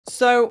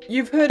So,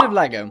 you've heard of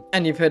Lego,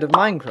 and you've heard of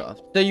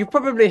Minecraft. So you've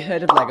probably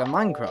heard of Lego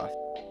Minecraft.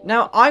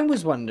 Now, I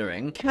was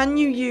wondering, can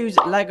you use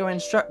Lego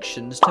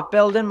instructions to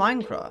build in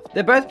Minecraft?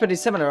 They're both pretty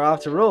similar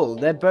after all.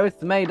 They're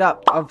both made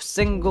up of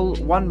single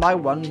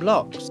 1x1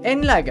 blocks.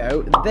 In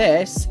Lego,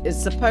 this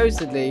is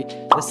supposedly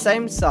the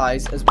same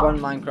size as one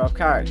Minecraft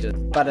character.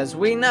 But as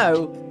we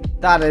know,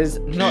 that is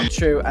not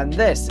true, and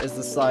this is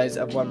the size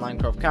of one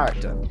Minecraft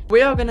character.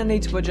 We are going to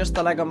need to adjust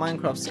the Lego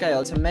Minecraft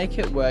scale to make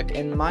it work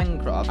in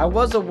Minecraft. I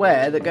was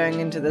aware that going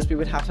into this we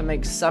would have to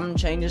make some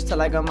changes to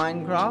Lego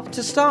Minecraft.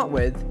 To start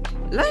with,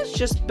 let's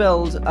just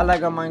build a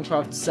Lego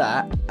Minecraft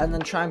set and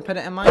then try and put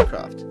it in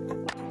Minecraft.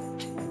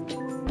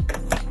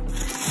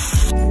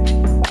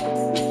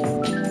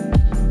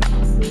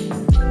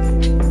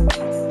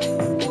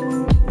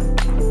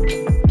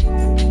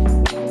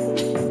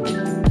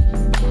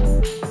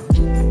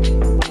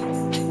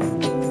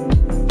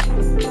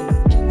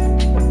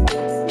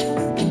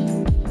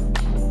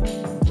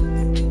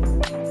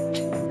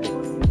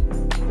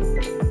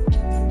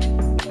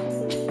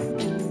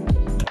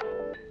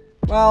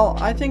 Well,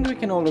 I think we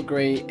can all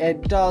agree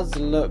it does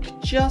look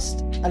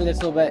just a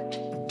little bit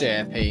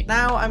derpy.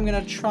 Now I'm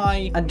going to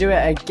try and do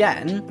it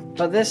again,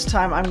 but this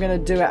time I'm going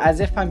to do it as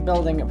if I'm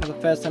building it for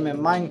the first time in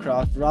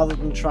Minecraft rather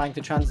than trying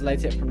to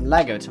translate it from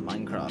Lego to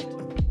Minecraft.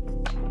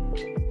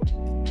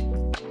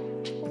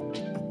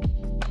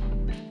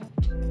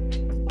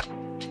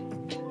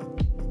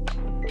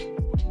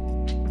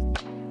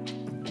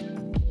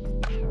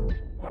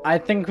 I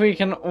think we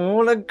can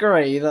all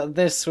agree that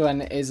this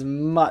one is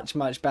much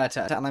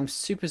better, and I'm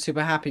super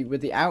happy with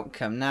the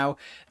outcome. Now,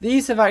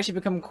 these have actually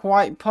become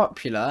quite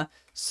popular,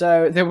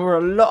 so there were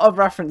a lot of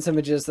reference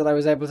images that I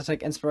was able to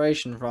take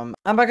inspiration from,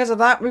 and because of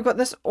that we've got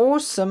this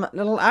awesome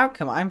little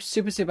outcome. I'm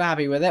super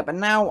happy with it, but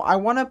now I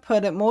want to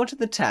put it more to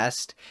the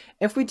test.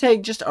 If we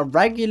take just a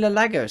regular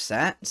Lego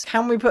set,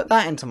 can we put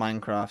that into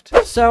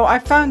Minecraft? So I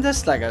found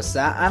this Lego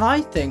set, and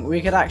I think we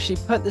could actually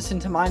put this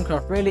into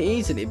Minecraft really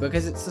easily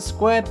because it's a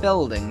square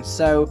building.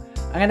 So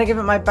I'm going to give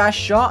it my best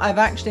shot. I've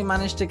actually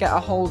managed to get a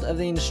hold of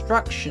the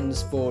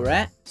instructions for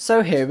it.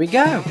 So here we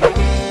go.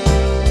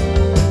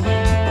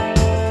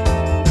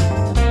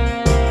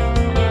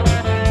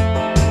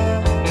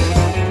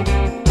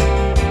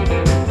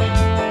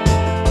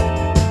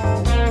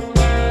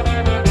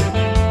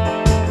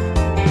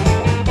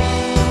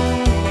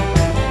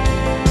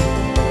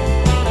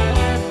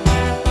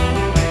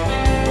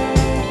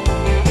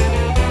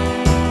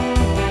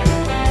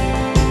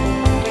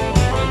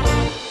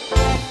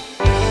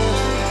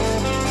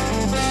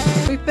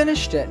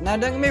 Finished it. Now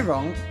don't get me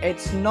wrong,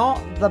 it's not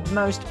the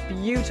most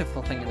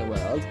beautiful thing in the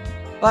world,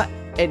 but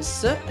it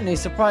certainly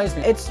surprised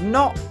me. It's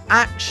not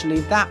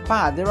actually that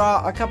bad. There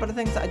are a couple of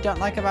things that I don't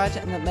like about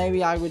it and that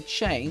maybe I would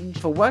change.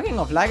 For working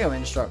off Lego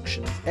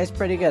instructions, it's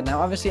pretty good.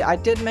 Now obviously I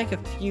did make a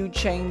few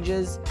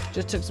changes,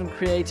 just took some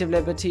creative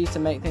liberties to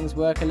make things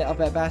work a little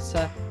bit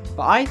better,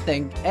 but I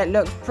think it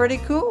looks pretty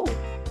cool.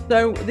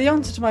 So, the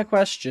answer to my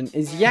question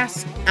is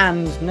yes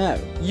and no.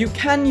 You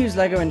can use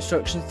Lego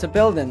instructions to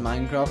build in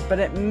Minecraft, but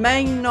it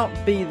may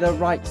not be the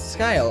right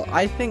scale.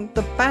 I think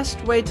the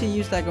best way to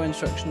use Lego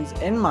instructions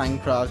in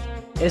Minecraft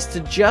is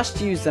to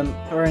just use them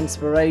for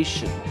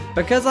inspiration.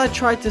 Because I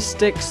tried to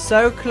stick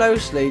so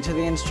closely to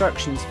the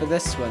instructions for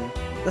this one,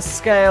 the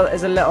scale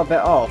is a little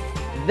bit off.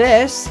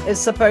 This is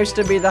supposed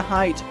to be the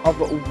height of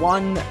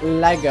one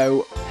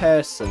Lego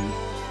person.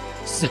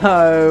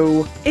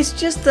 So, it's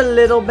just a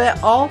little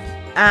bit off.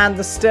 And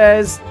the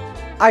stairs,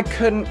 I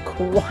couldn't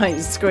quite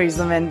squeeze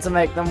them in to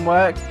make them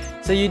work,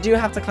 so you do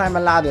have to climb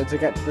a ladder to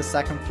get to the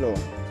second floor.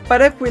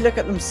 But if we look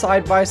at them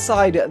side by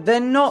side, they're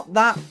not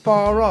that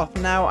far off.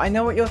 Now, I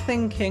know what you're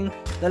thinking,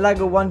 the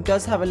Lego one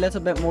does have a little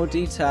bit more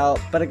detail,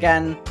 but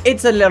again,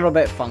 it's a little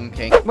bit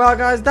funky. Well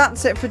guys,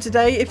 that's it for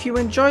today. If you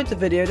enjoyed the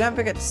video, don't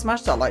forget to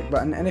smash that like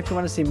button, and if you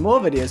want to see more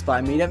videos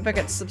by me, don't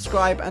forget to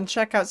subscribe and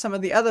check out some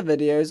of the other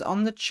videos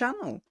on the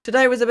channel.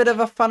 Today was a bit of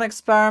a fun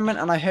experiment,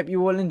 and I hope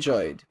you all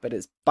enjoyed, but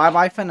it's bye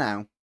bye for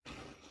now.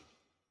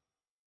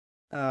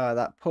 Oh,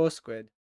 that poor squid.